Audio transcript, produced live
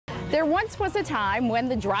There once was a time when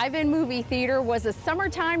the drive-in movie theater was a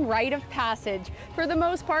summertime rite of passage. For the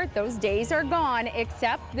most part, those days are gone,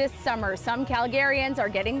 except this summer. Some Calgarians are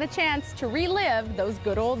getting the chance to relive those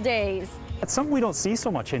good old days. It's something we don't see so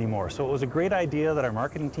much anymore, so it was a great idea that our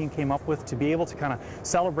marketing team came up with to be able to kind of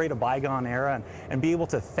celebrate a bygone era and be able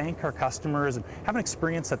to thank our customers and have an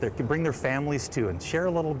experience that they can bring their families to and share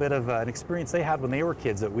a little bit of an experience they had when they were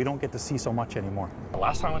kids that we don't get to see so much anymore. The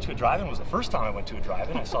last time I went to a drive-in was the first time I went to a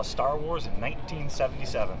drive-in. I saw Star Wars in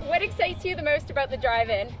 1977. What excites you the most about the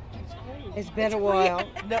drive-in? It's been a while.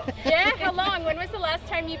 No. Yeah? How long? When was the last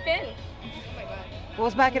time you've been? Well, it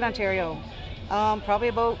was back in Ontario. Probably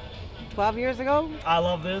about 12 years ago. I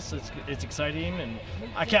love this. It's exciting, and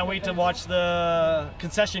I can't wait to watch the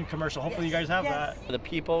concession commercial. Hopefully you guys have that. The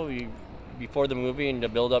people before the movie and the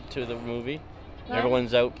build up to the movie,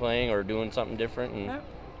 everyone's out playing or doing something different, and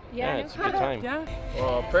yeah, it's a good time. Yeah.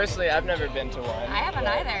 Well, personally, I've never been to one. I haven't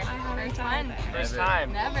either. First one. First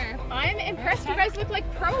time. Never. I'm impressed. You guys look like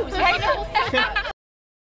pros. I know.